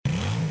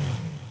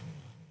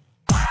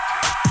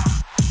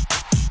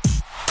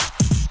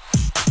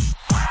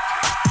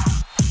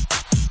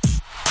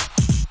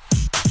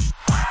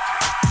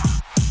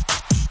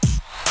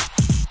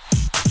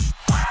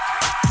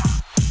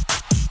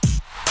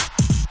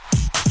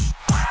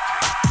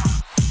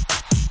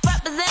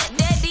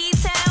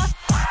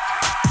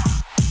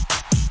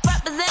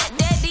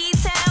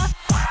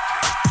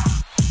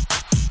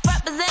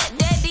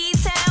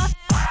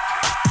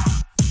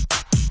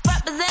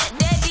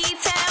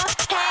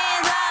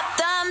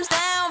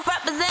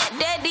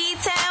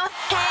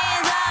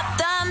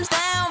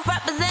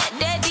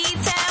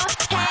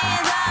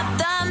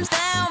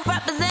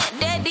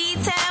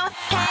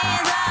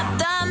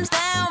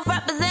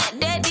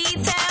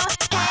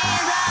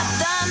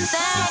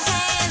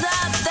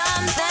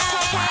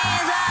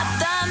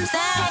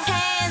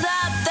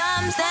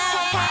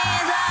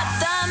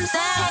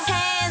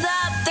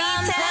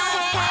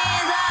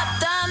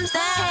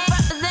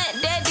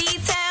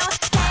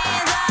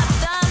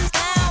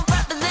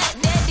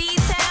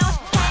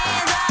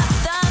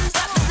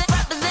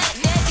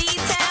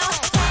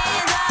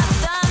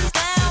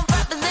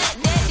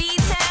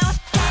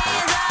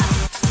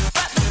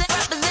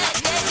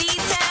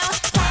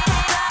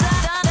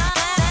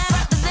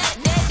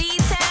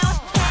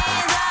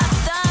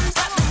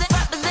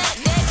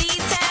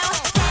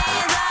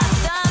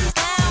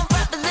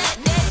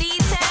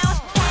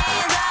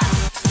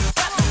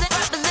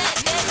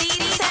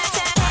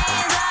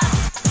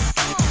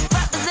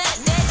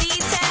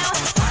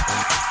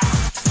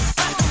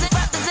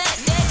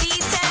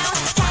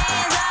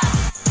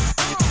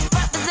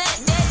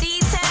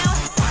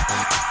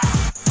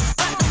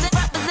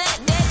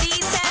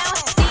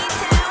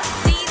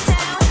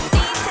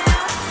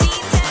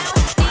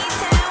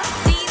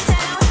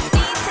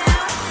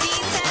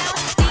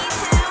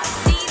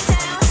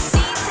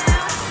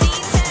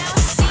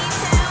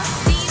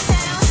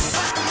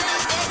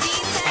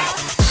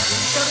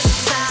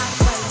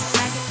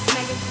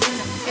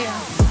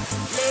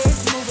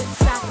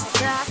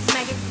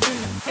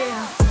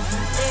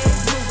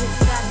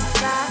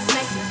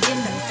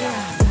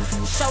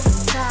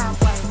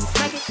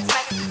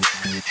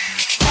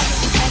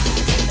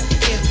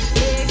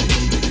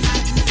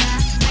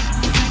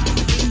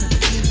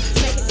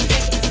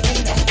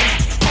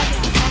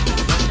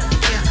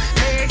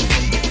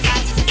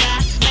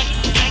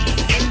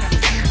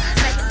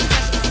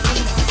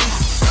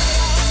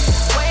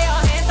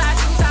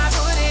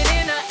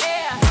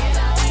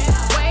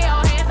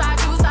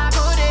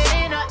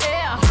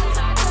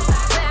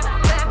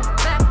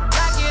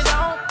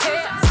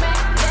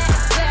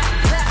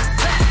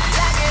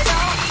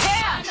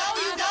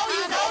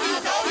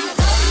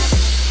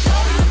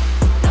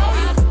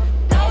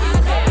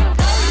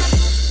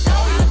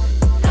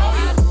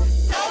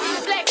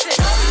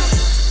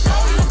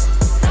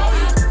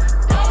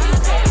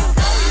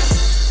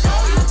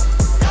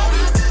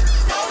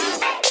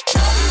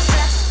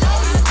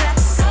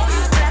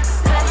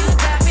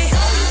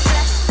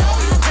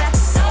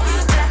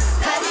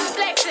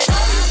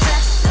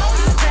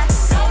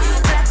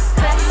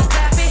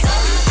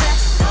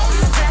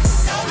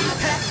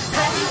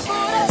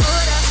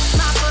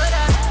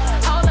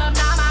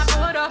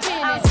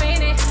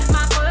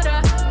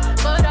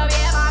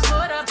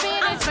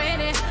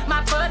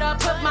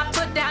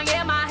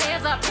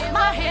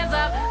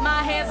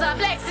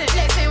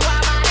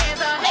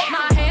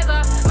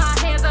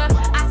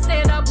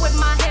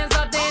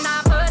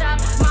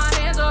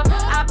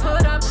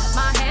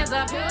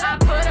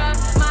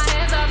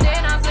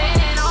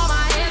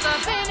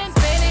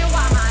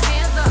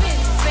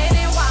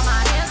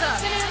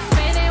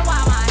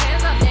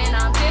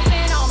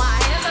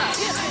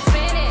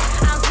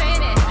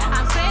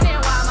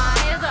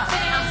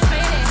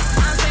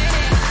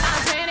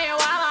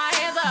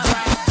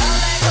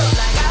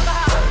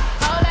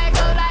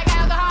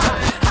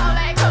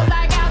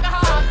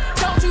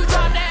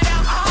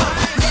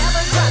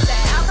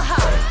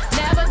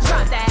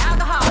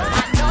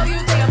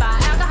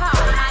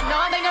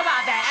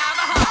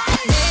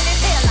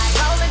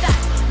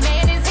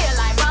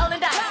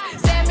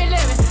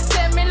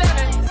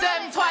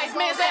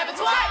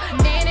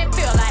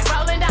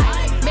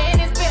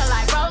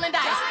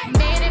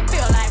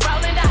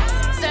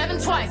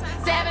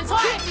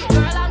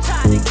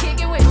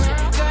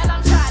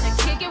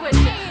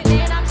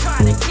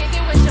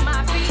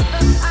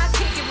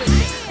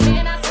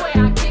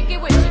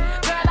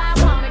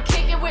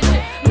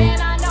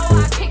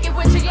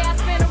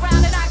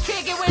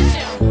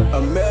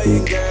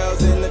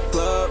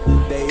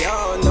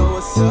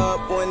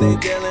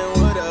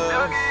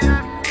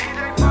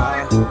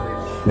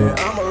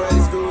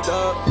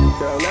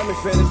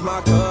finish my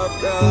cup,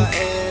 girl, I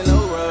ain't in no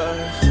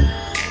rush.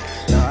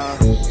 Nah,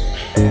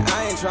 and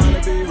I ain't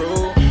tryna be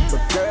rude,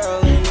 but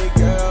girl, any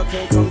girl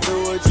can come do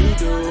what you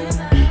do.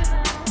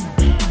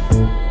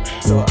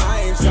 So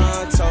I ain't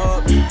tryna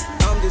talk,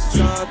 I'm just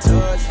tryna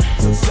touch.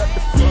 So shut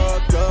the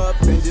fuck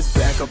up and just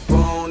back up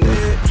on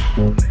it.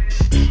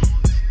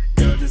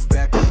 Girl, just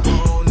back up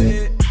on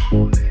it.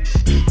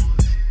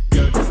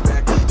 Girl, just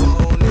back up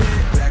on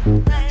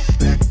it.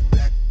 Back,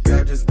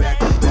 girl, just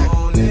back up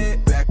on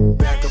it. Back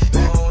up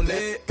on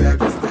it. Girl,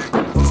 just back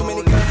up on it. Too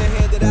many girls in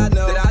here that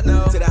I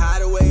know. To the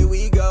hideaway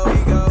we go.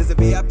 There's a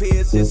VIP,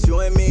 it's just you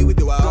and me. We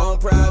do our own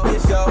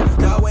private show.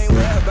 Y'all ain't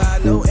worried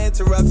about no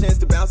interruptions.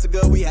 To bounce a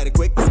good, we had a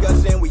quick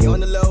discussion. We on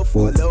the low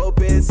for a little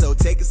bit, so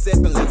take a sip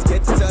and let's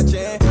get to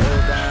touching.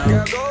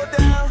 Girl, go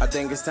down. I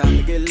think it's time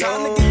to get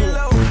low.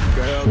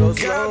 Girl, go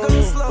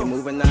slow. You're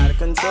moving out of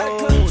control.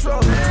 Don't worry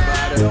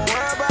about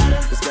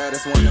it. This girl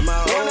is one of my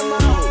own.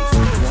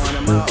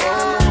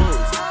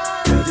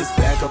 Girl, just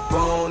back up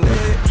on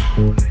it.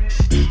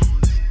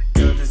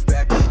 Girl, just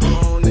back up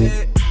on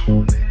it.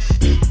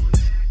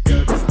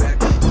 Girl, just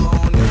back up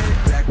on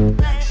it.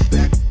 Back.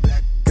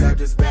 Girl,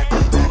 just back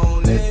up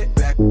on it.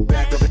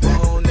 Back up.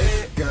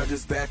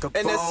 back up.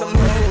 And there's some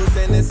hoes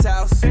in this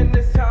house. In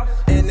this house.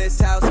 In this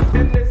house.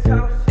 In this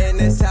house. In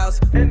this house.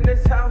 In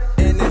this house.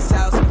 In this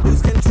house.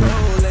 Lose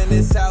control in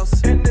this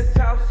house. In this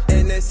house.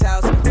 In this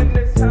house. In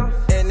this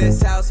house. In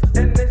this house.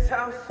 In this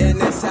house. In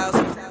this house.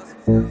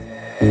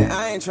 And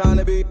I ain't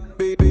tryna be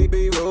rude, be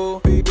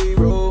rude, be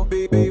rude,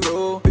 be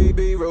rude,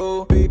 be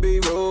rude, be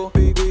rude,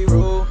 be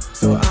rude.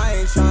 So I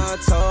ain't tryna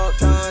talk.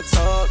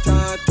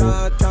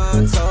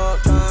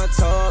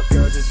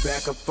 Girl, just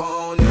back up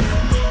on it.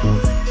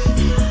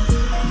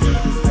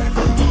 Just back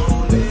up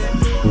on it.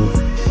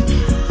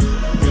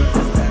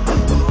 Just back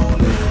up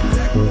on it.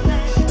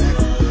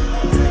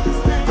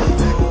 Just back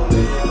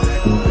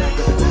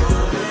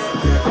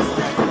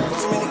up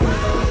on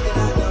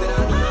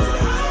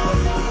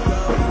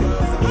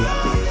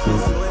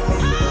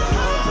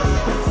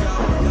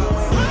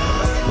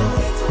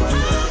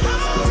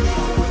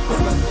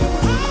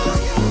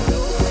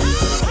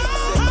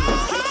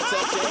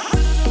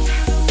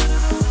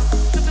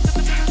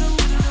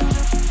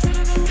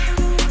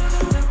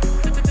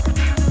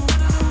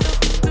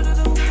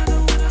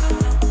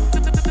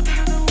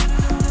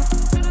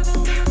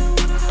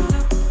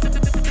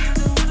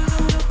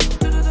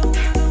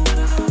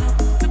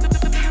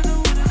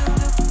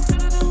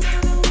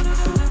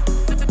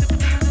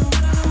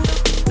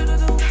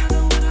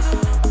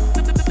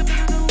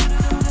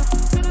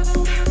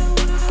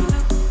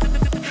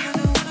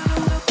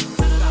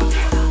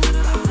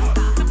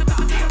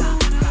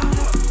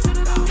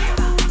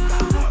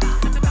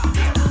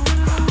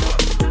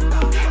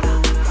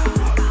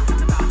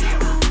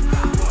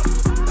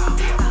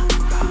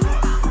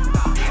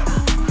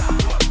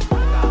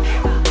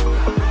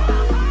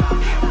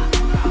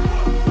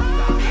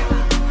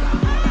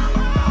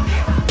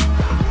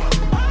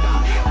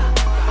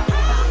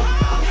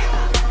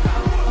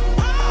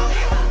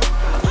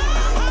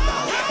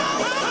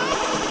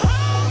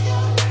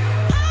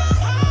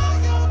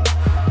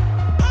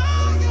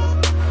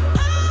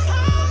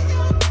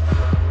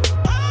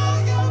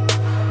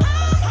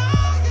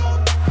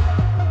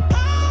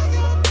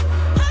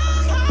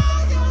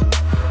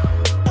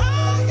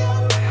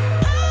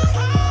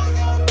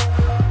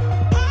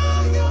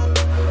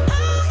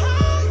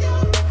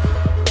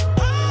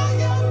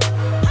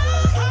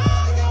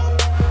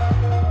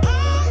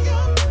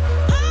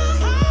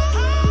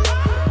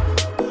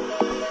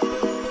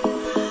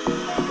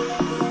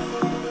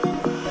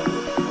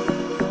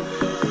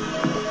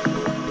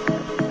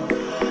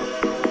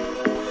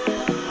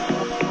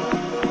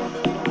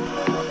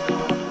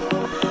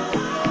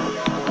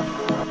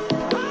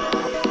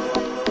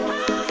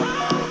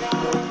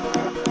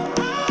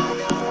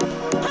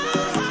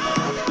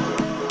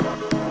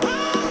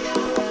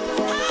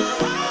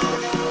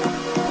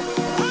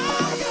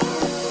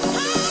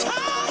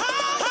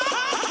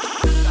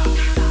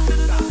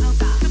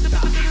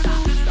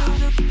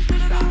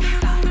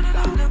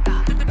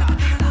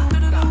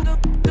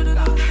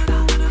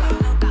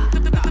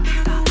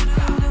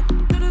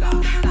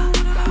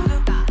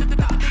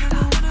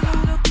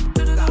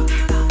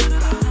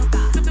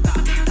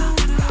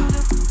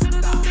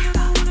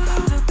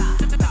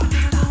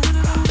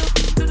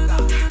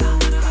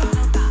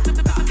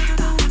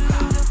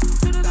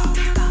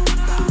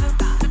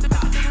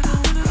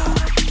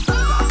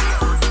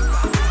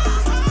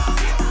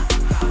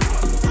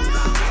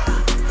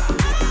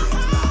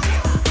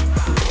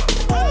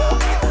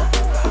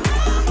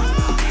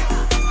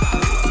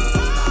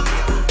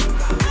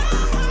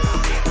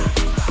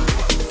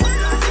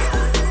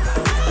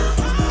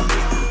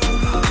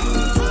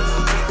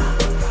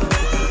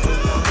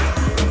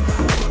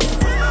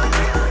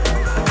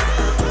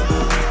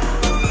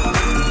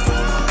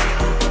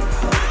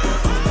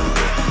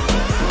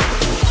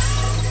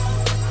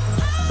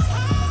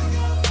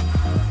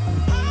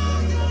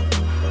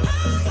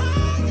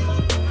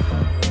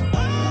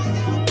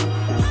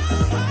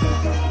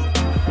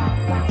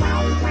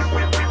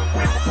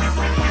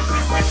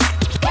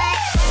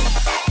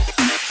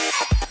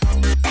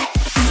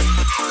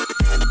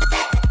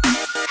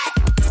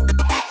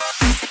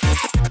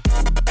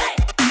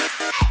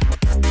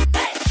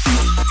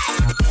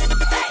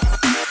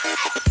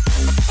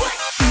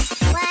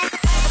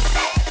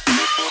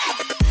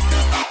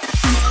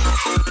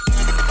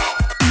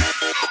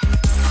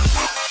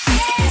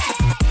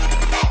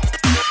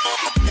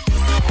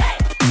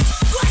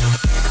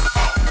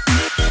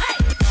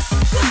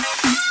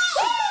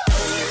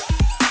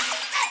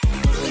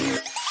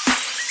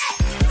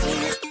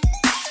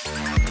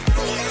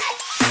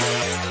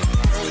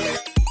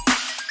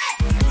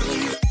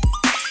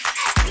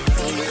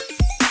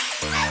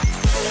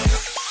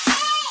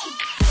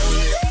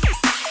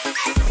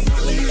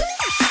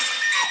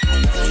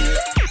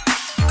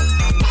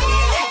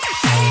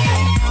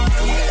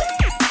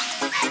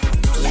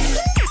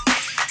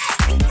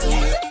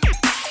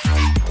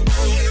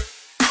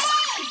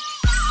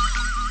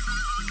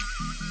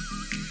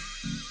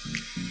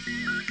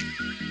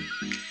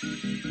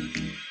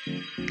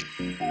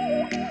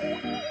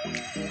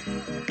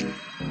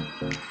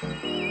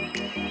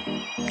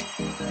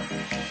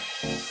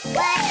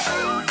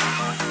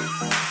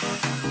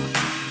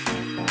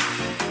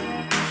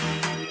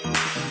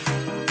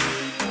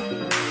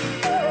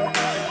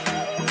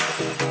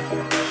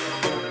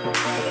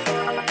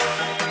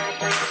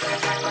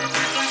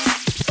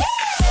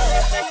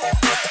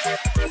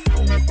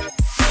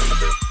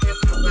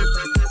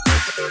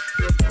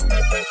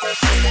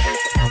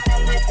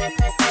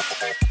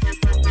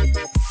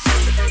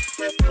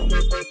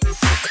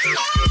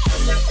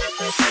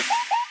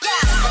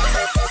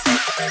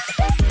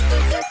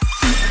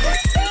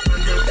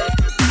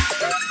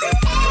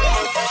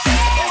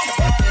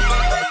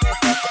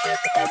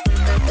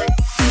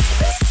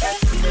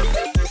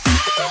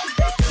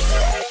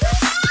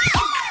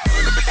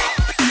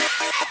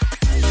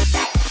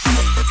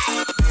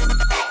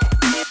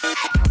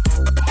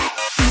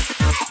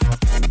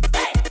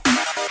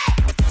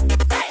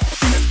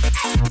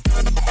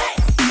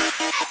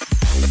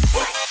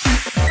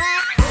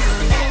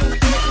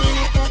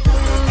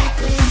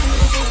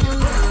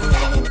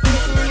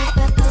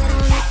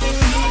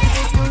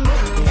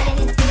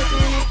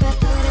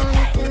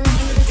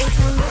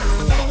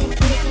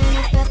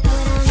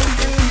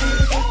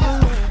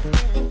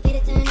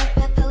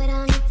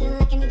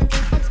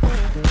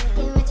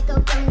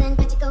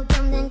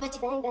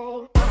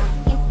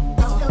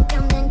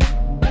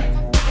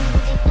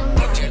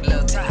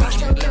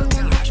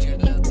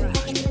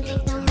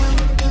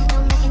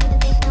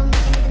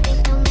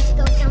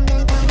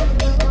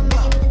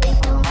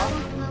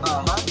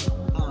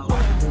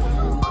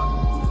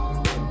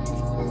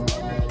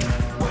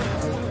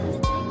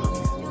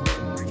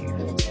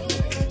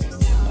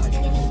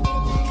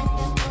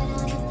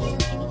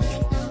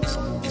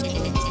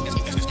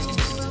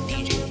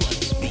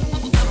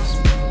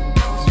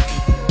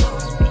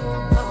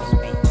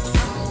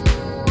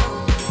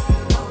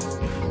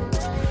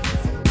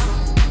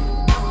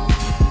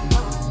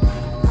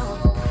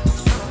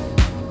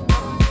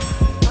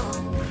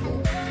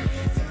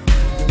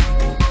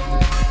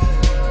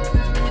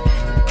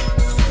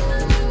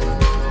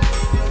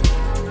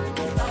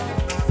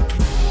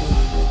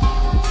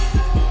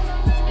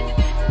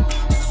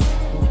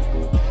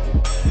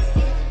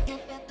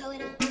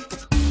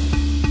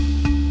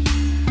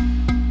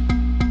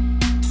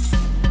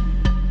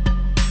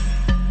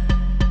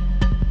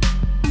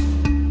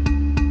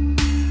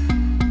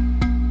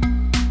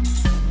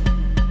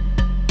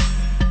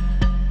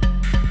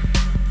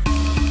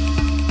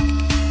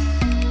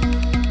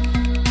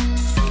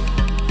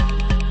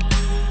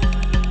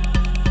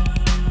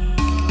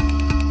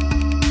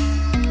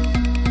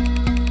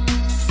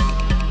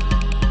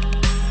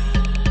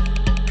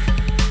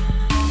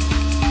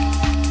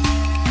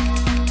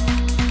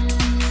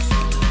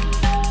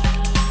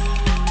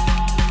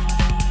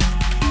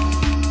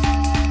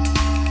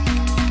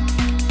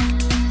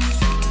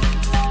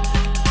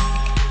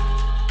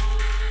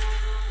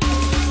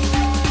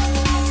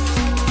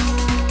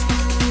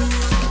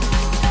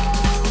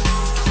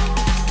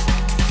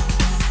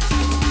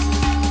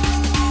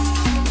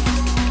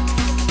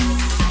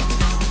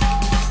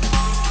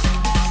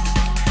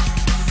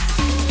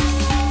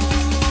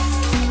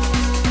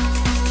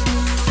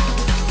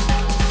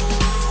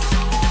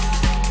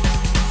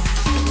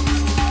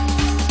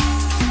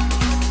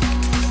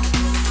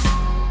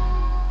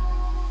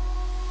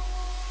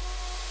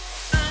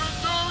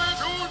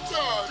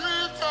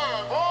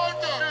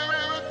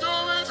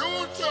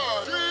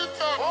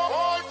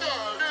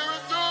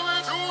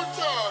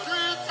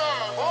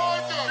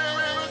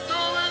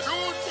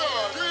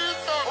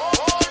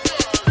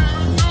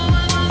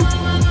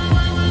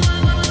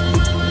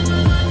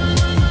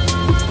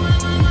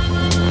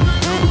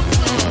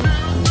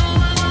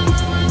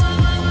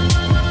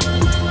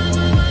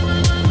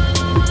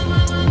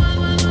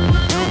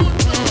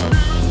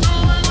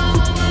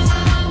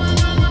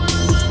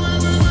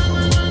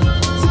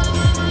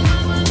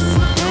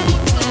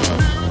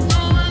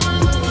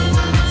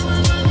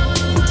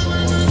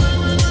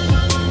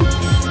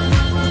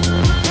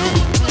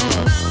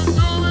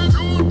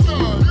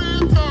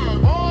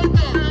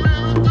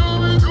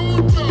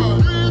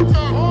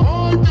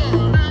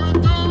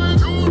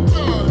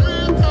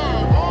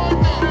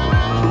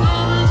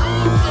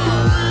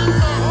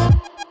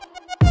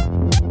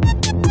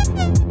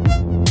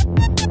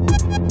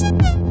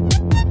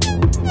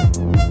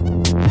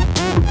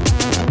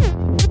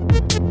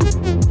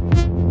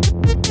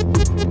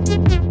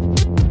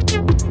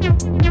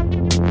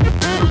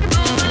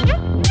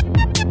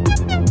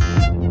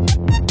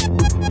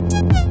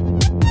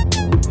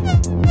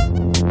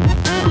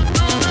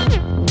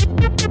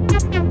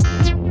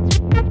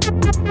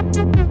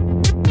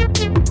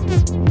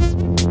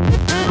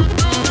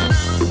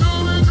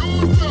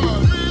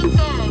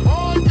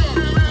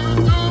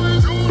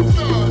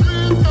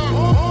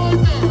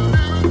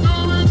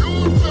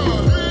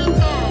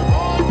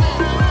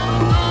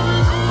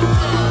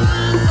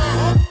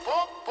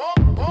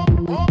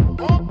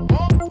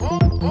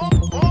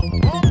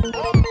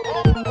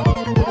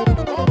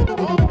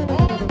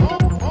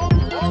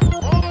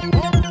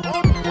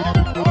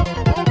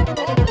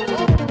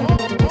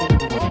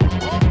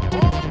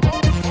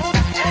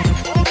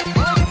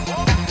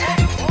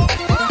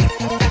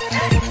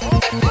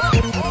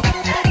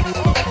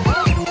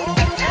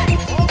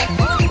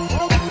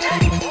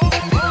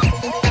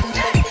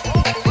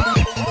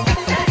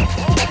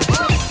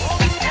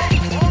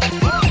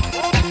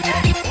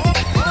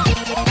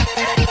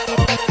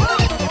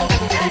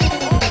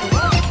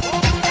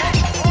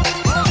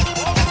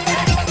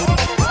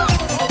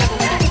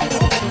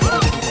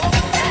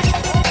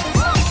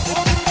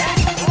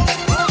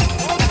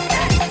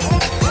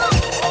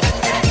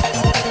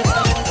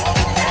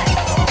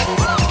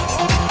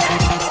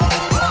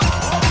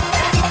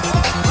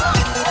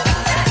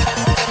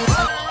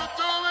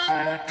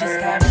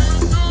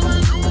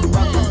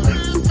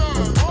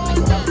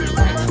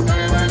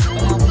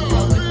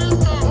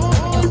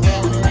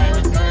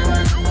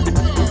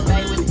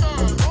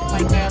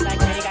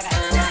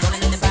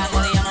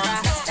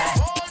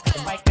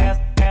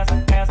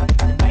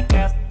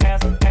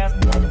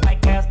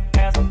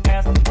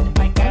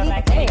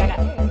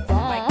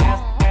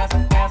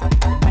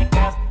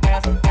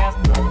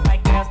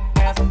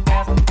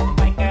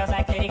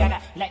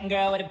Latin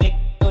girl with a big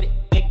booty,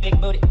 big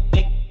booty,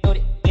 big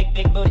booty, big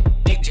booty, big booty,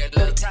 big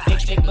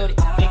booty,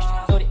 big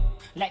booty.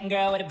 Latin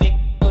girl with a big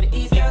booty, big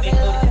booty,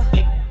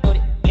 big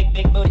booty, big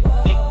booty, big booty,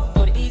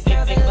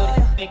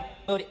 big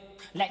booty.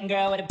 Latin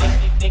girl with a big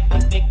booty, big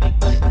booty, big booty,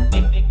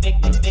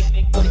 big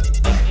booty,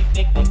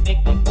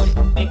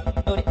 big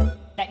booty.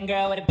 Latin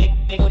girl with a big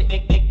booty,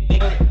 big booty,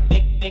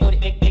 big booty, big booty,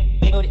 big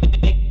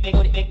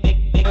booty,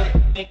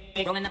 big.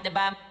 Rolling up the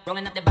bomb,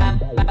 rolling up the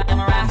bomb, I'm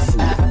a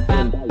rasta,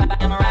 I'm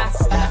a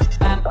rasta,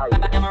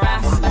 I'm a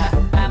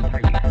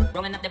rasta,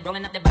 rolling up the bomb,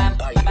 I'm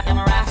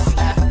a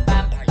rasta,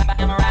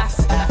 I'm a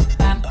rasta,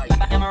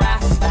 I'm a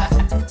rasta.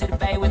 To the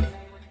bay with me,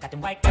 got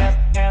them white girls,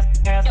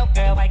 yo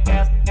girl, white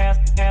girls, got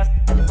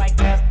them white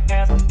girls,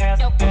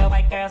 yo girl,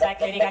 white girls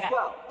like Lady Gaga,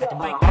 got them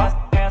white girls,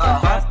 white girls,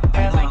 yo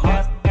girls, white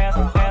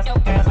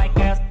girls, like.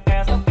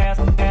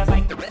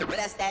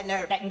 That's that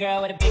nerve. Latin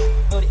girl with a big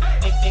booty,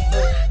 big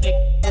booty, big.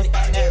 That's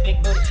that nerve.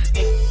 Big booty,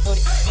 big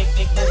booty,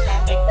 big. That's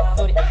that big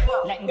booty.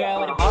 Latin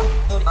girl with a big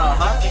booty,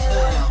 big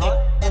booty, big.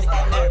 That's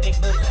that nerve. Big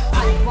booty.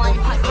 Hot one,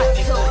 hot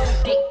two,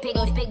 big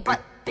butt, big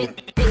butt, big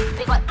butt,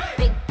 big butt,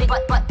 big butt, big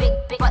butt,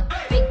 big butt,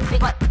 big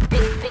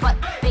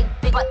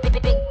butt,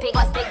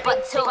 big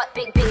butt two,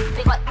 big butt,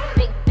 big butt,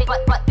 big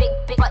butt, big butt,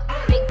 big butt,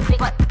 big butt,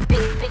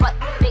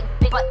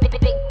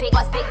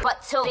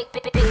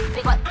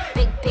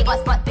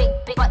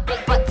 big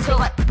butt two,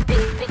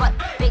 big butt,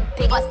 big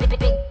butt,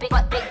 big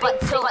butt, big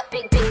butt two,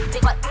 big butt,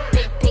 big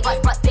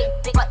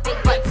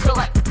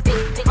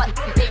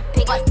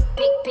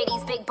butt, big butt, big butt two, big butt, big butt, big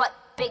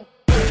butt,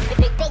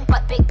 big butt two, big butt, big butt,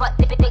 big butt,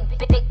 big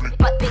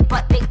butt, big butt, big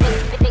butt, big butt,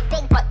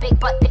 big butt, big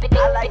butt, big butt.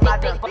 I like my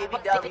girls, baby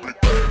W.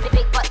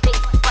 Big butt, big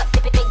butt,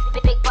 big butt, big butt,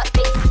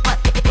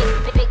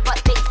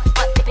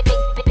 big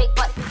butt, big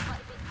butt.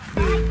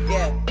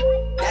 Yeah,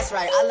 that's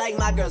right. I like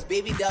my girls,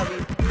 baby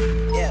W.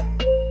 Yeah,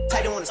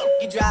 tight don't wanna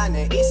you dry and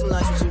then eat some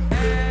lunch with you.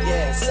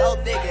 Yeah, so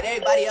thick that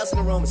everybody else in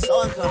the room is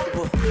so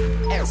uncomfortable.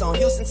 It's on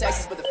Houston,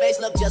 Texas, but the face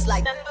look just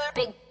like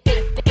big.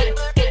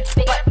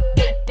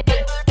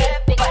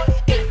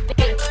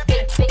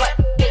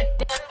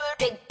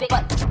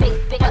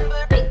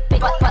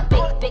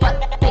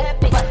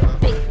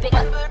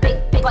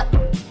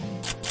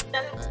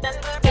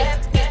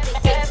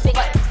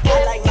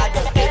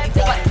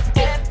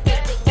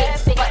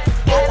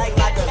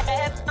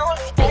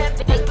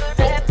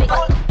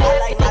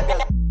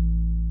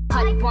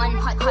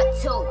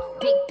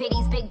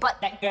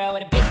 That girl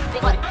with a big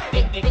booty,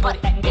 big booty, big booty,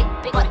 big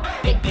booty,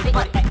 big booty, big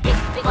booty,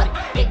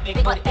 big booty,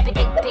 big booty.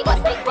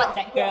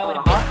 That girl with a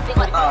big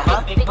booty,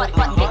 big booty, big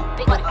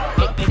booty,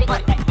 big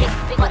booty, big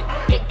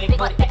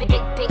booty,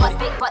 big booty,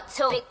 big butt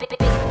two, big butt, big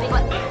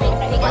butt, big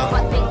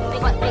butt,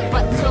 big butt, big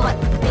butt two,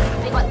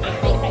 big butt, big butt,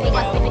 big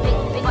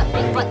butt,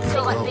 big butt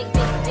two, big butt, big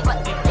butt, big butt, big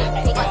butt, big butt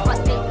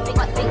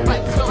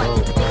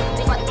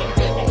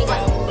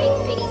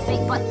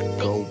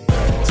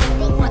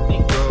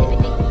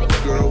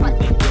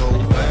two,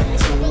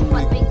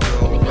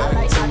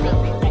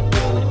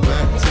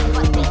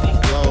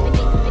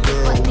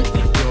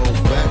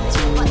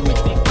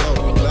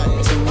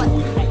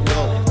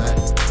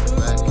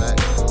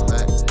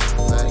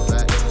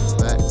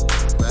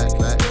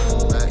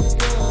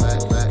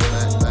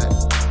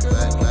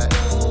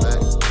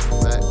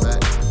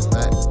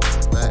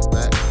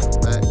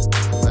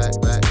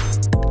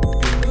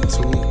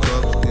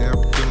 butt,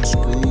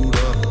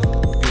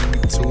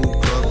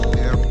 big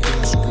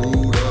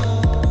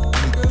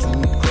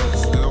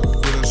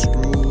butt,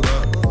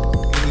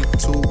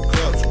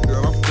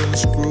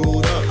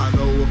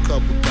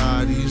 big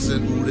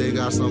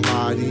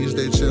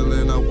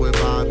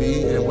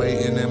butt,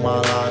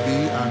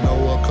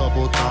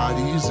 big.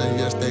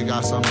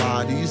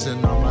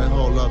 And I'm like,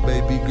 hold up,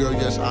 baby girl,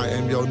 yes, I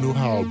am your new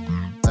hoe.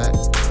 Back,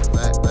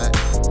 back, back,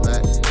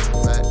 back,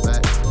 back, back,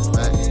 back,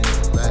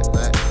 back, back,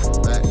 back,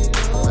 back, back,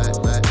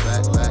 back,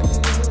 back, back, back,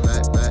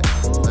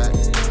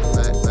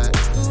 back,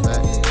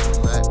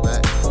 back,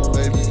 back.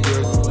 Baby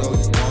girl, you know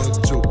you wanna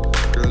juke.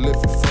 Girl,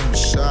 if you from the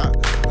shop,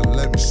 then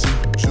let me see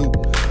you juke.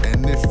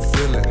 And if you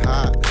feeling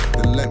hot,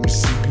 then let me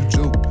see you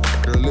juke.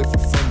 Girl, if you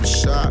from the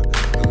shop,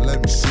 then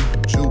let me see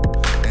you juke.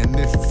 And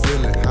if you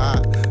feeling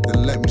hot,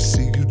 then let me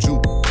see you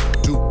juke.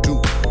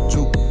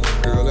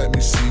 Girl, let me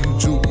see you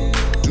juke,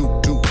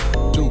 juke, juke,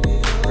 juke.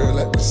 Girl,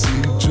 let me see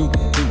you juke,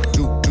 juke,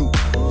 juke, juke,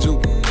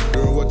 juke.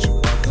 Girl, what you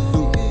about to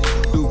do?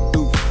 Do,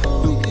 do,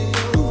 do, do, do.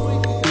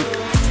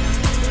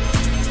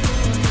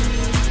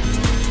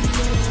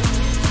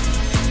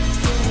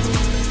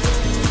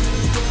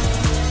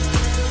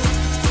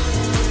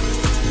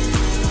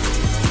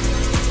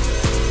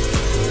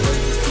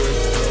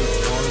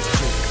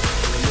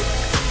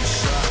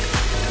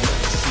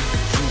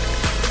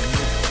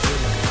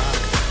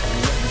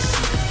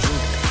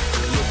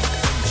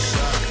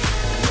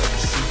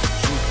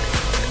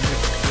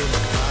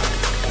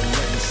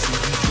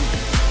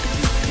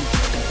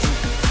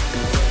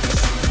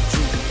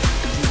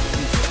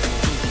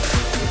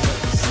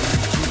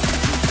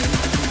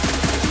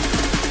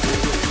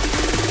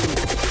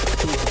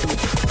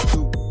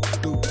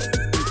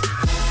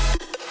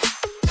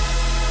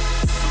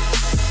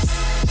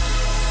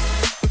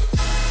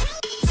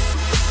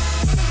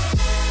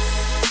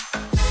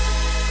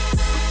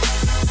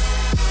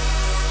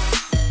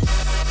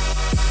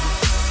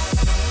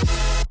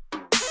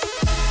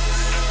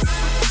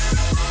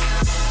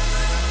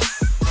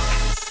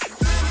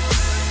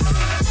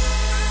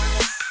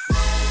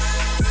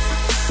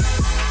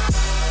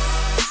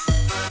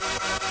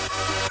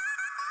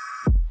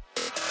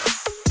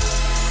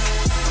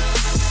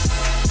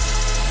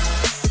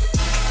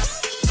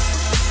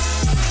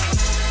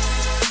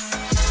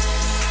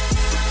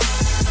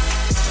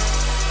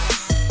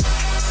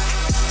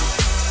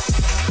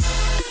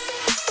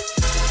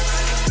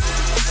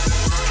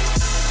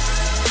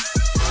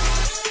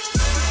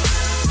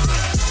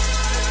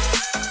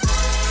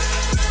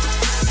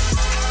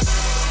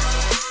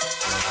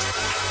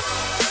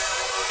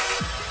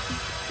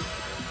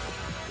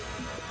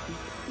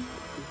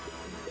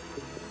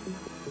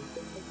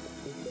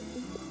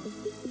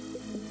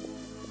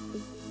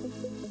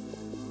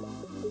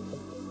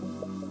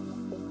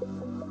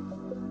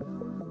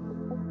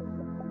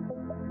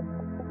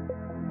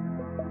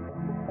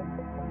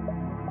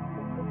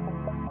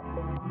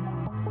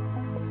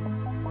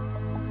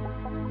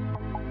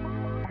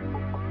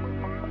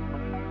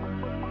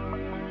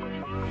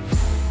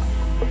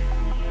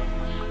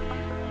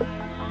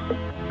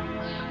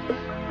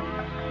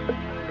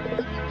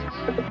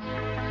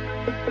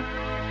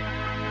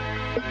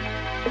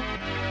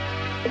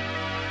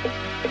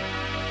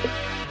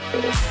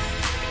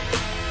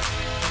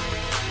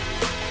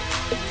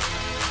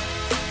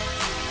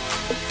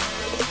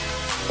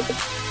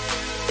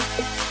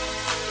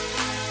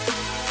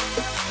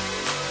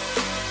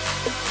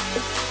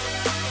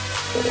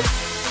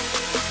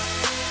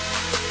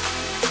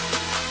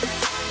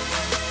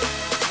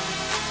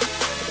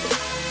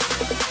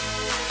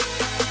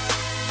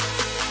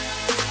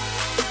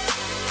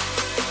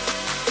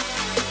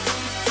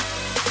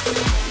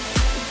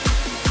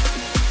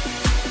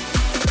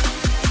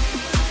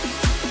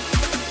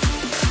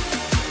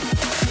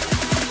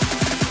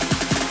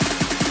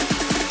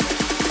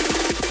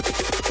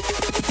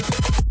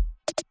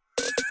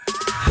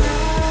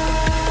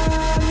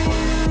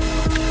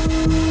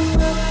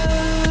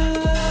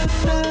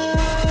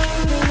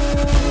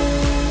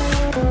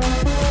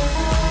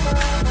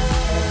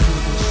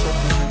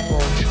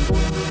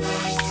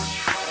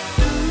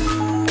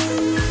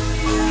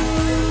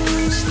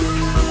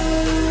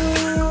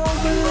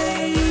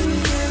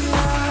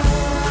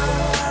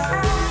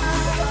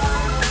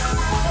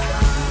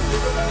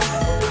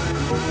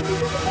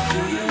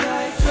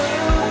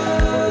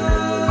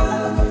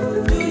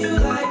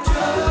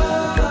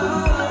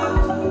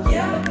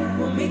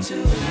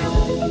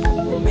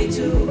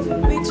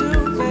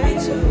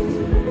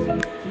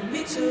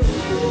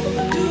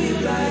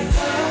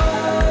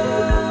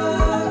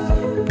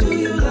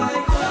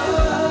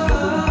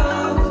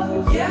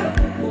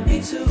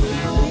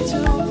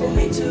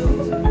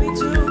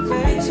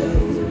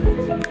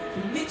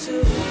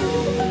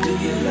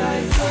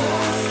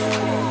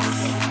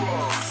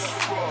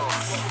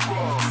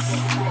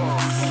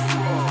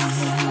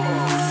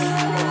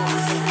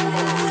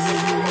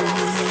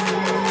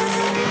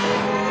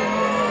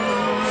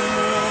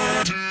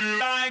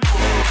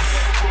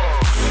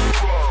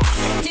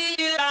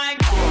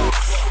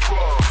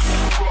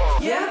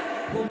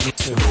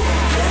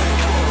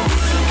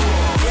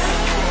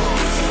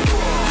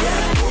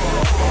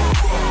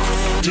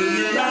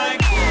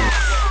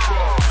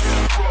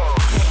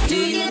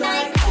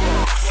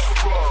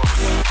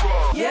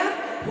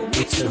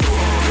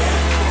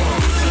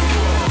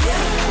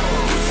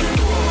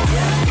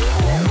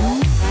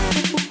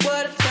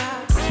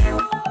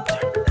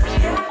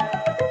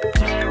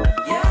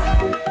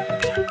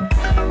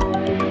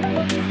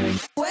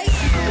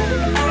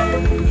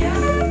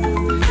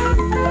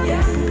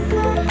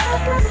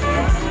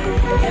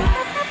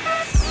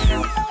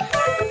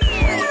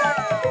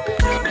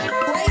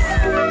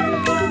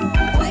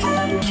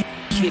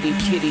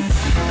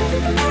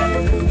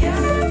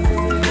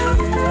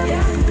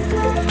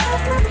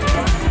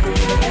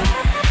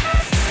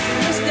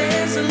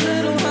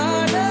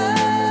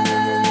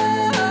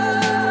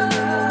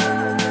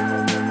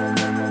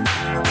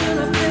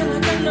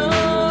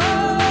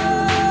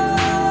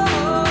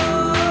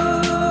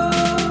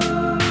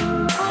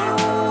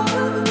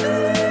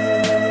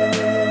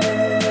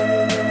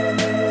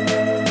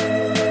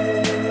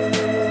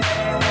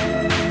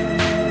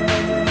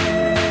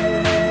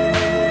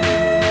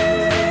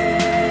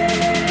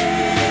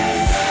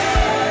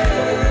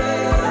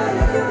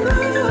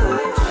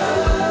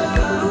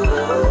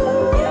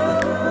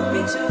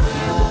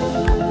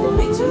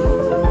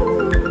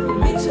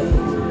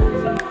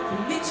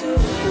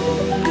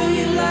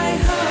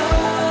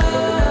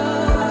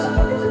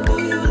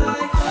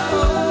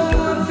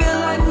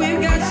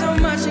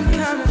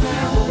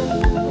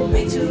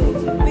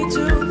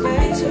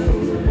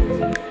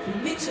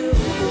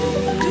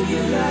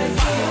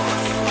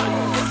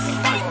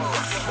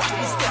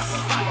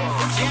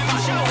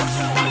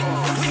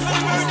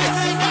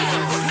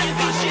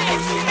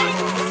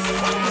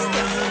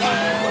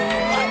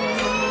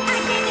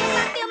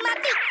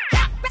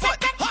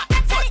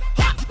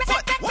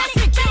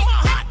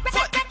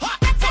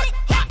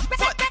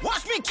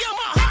 Watch me kill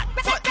my hot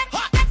foot.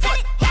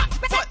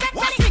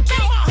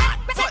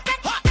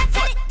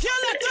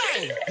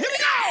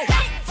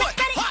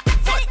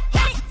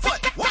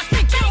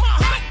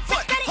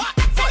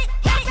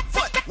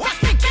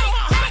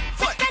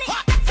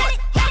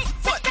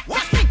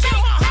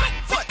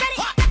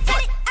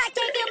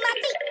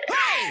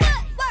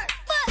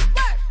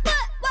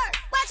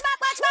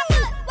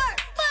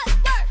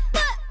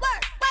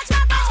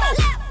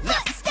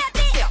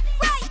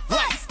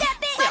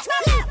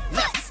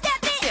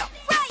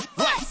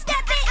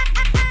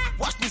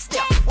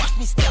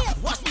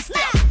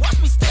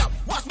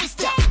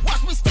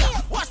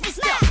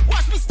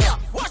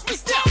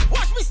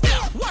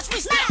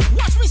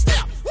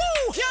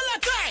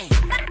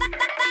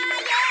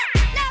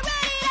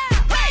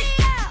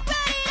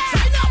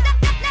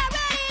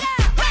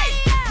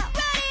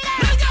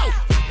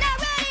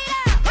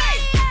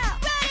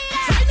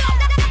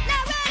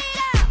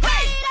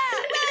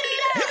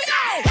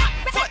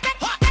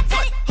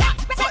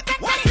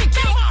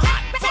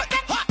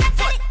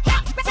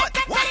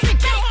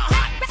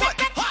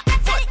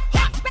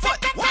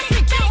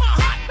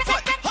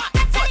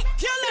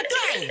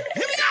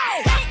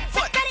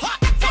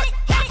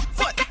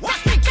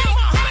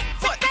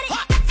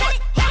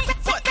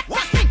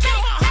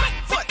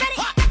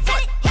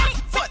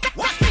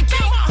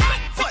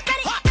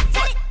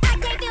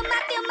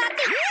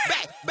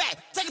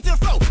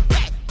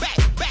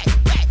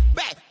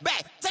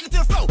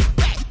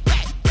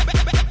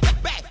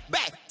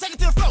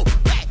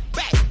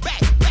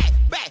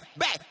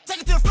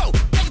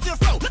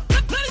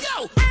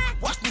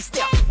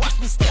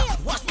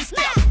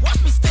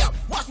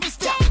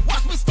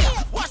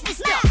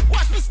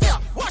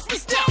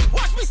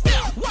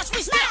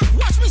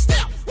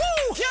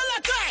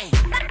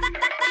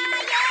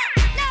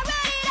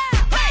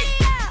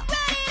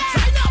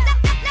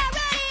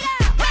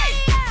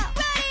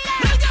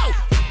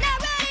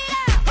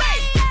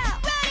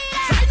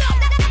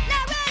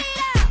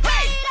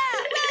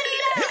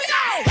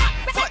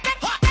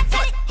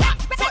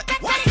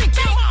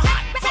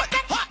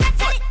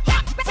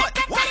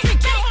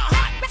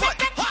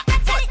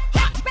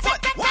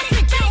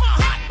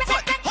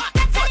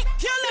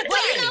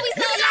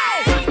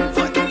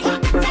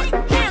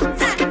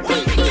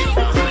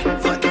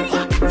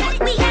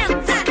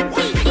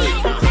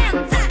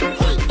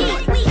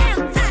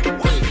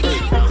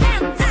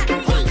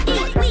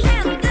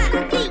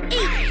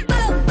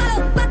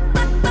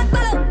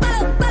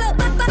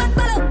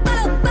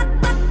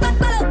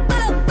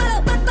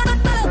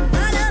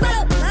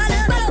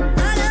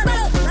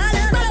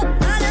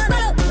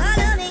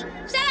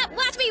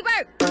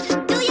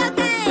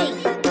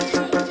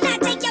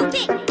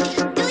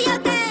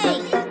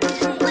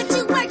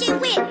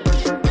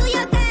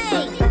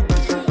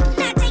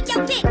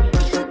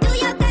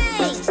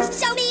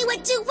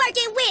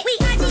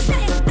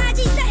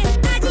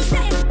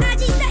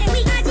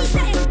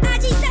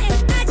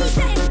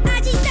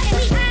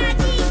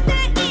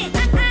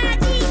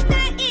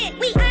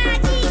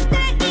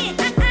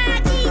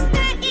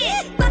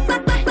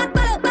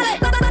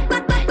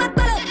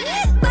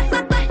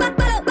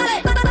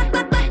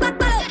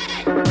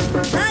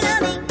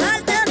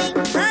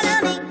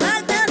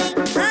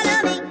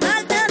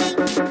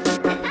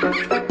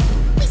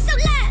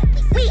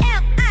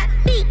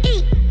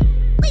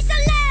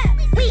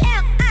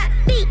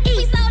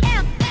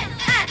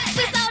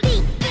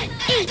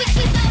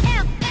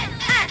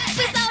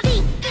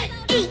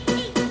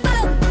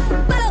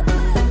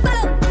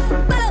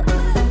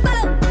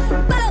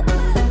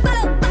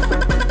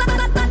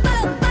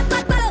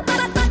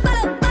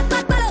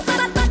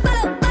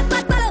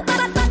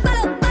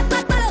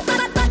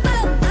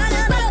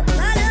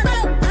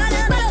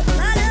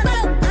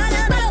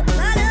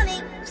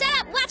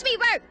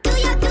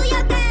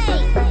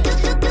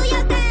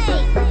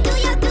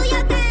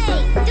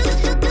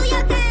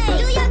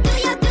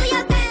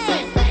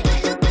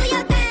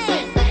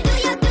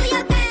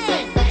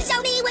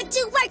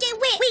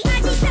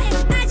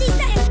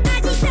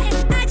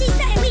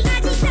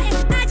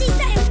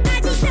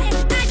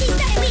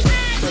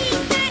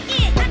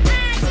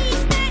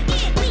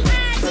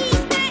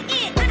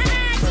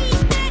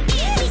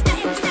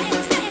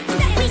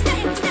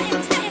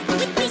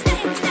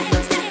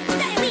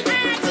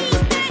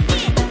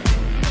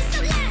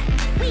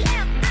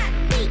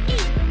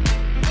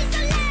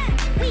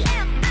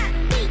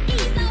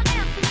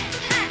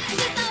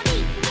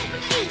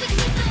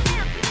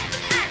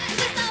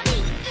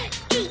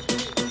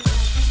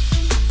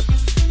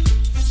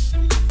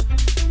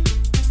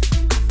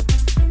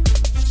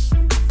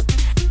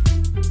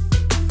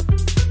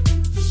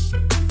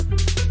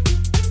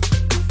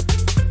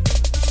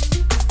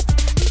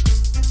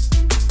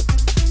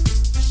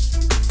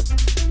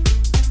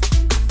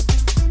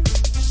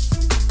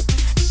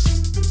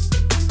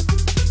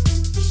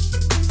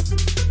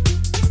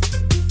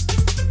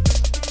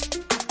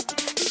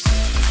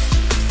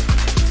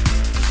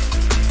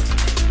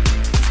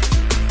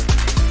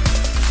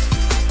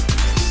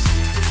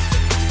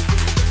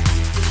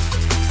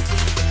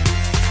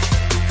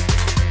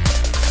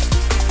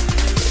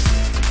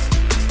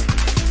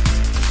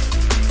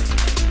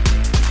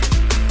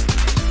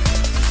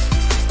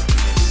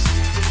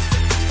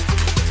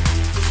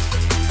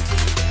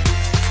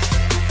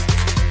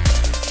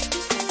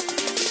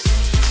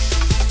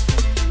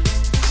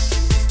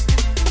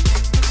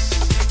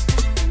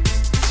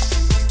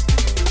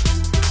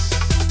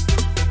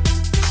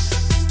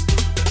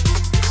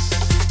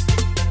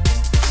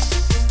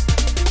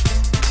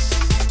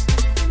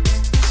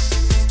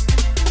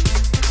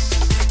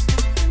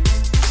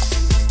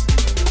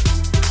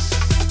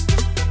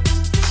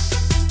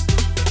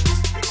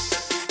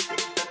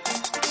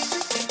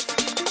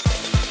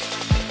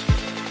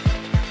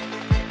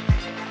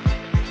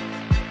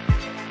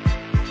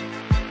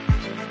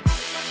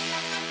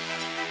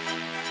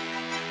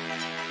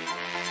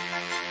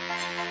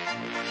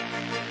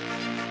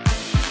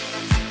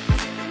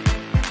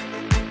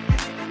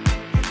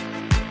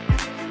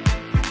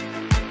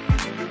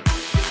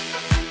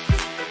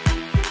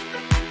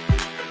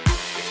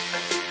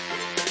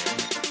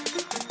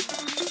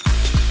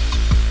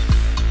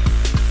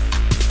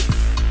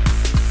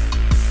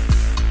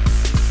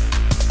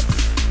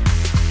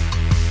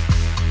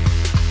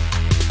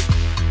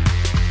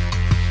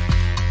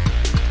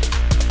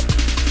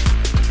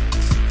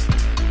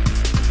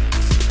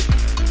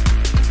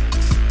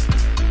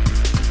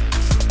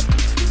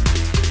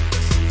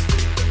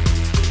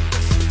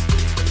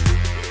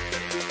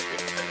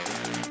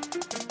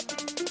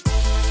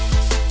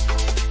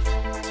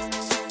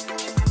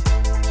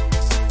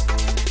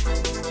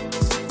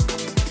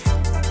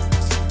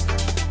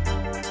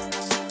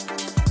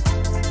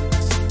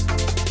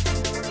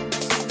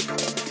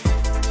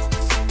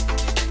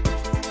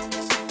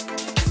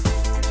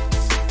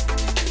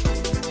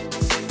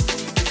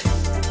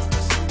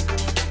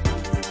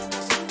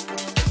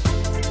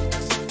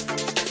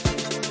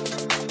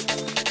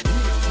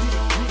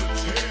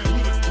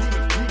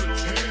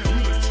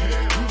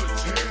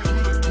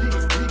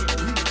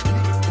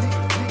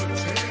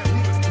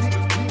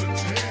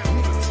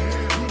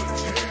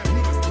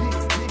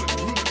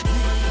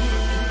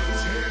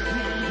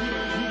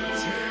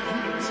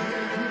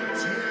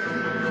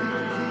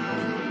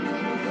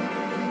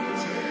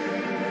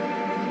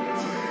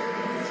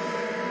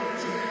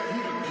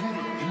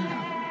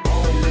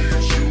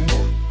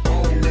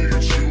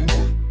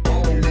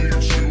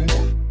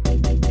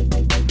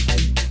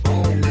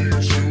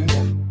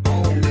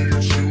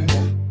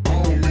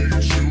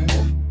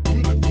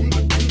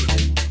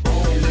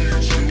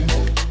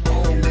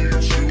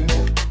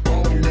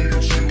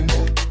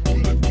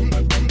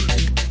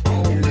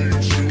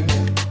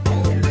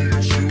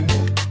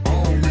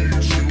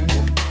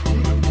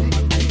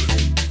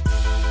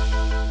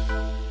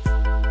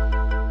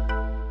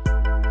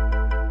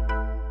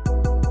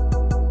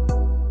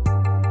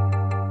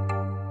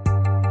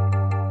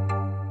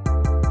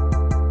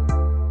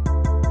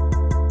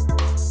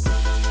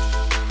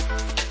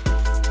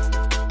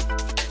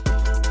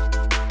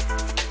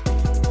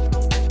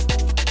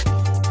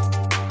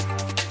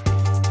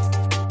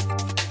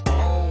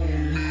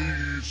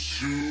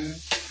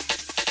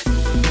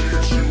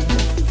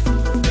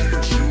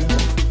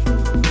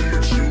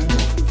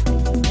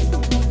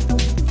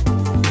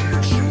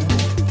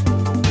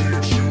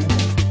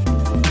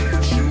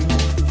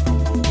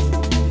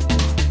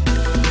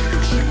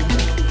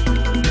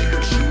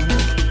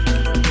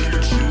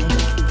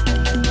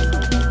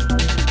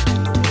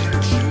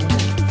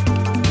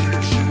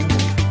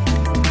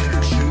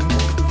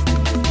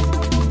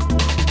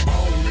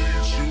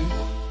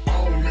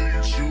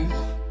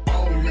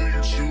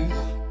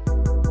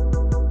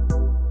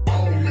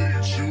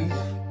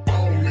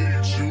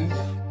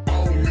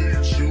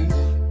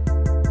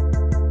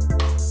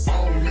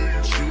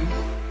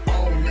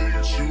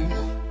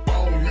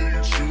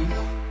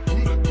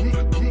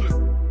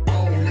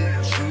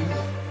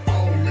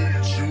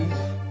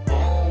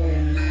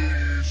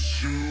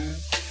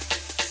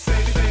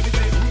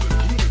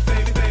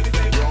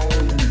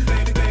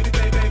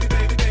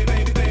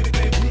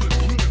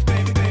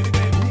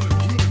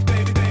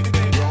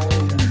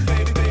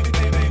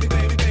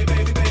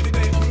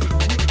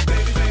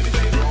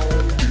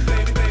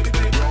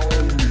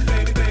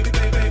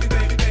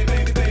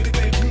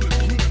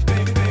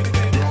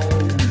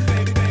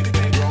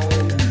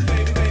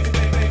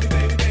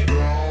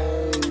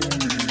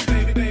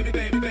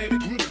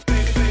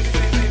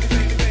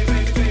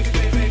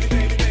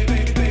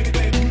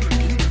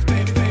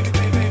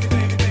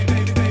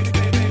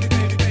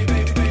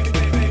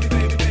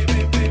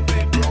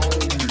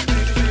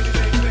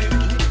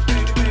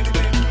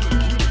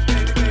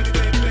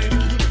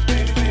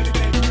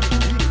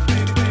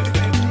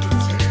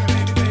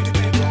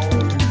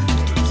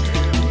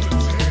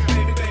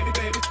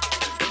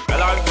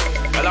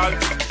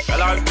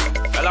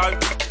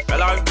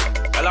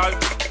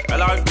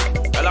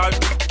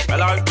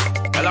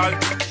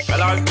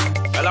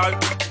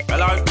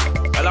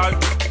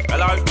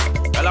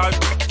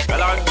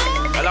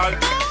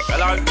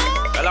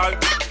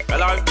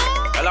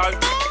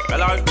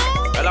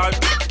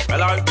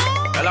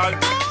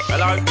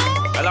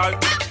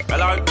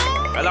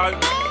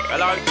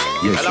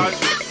 Y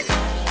eso.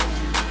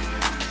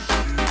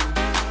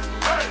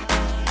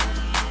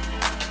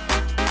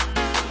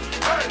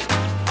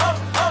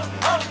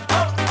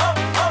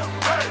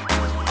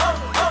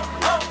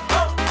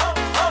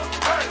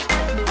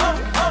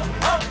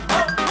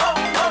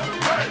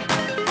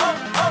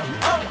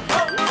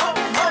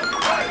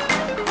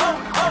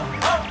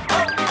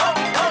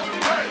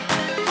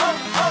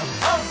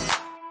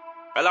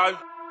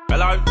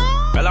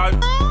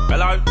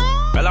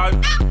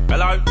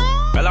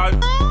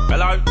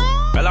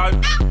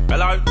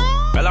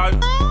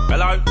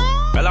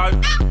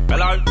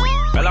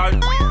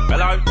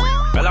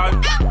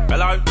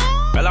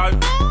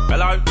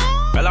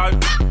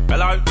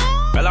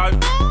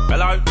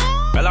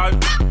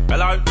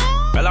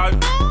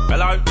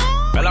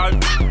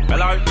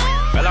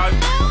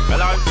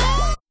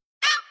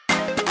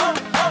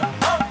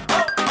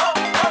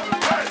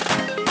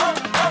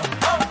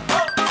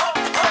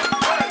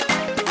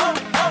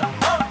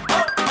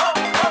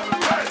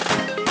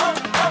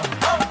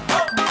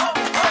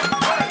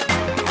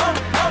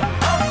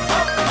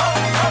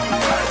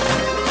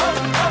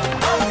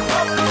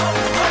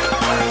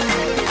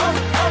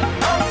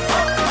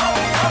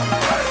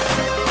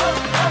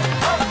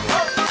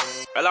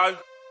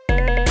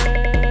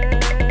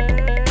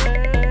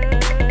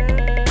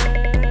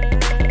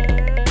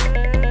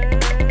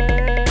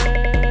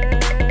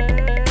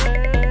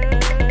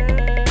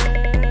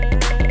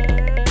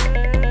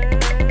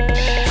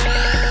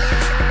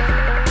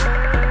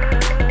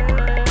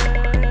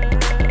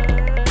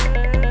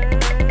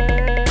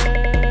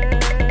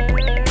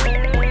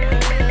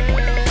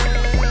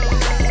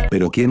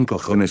 Pero ¿quién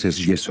cojones es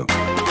Yeso?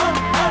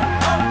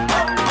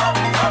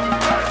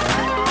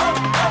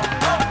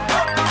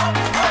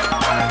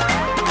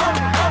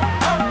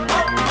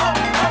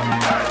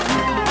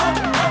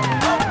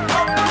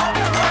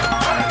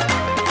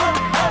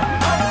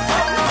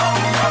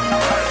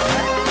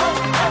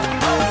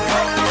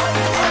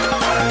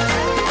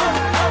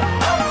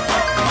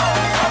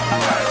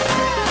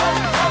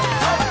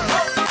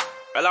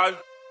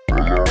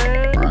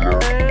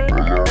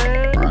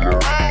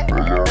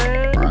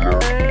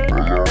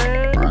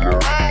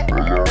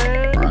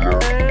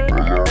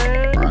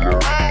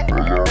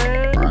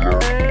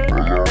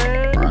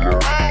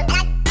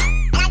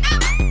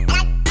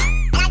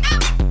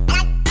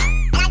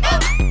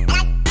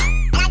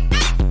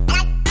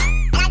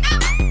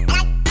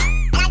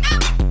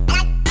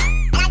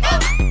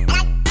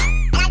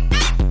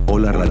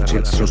 Hola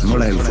Ratchet, sos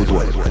mola el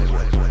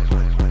fútbol.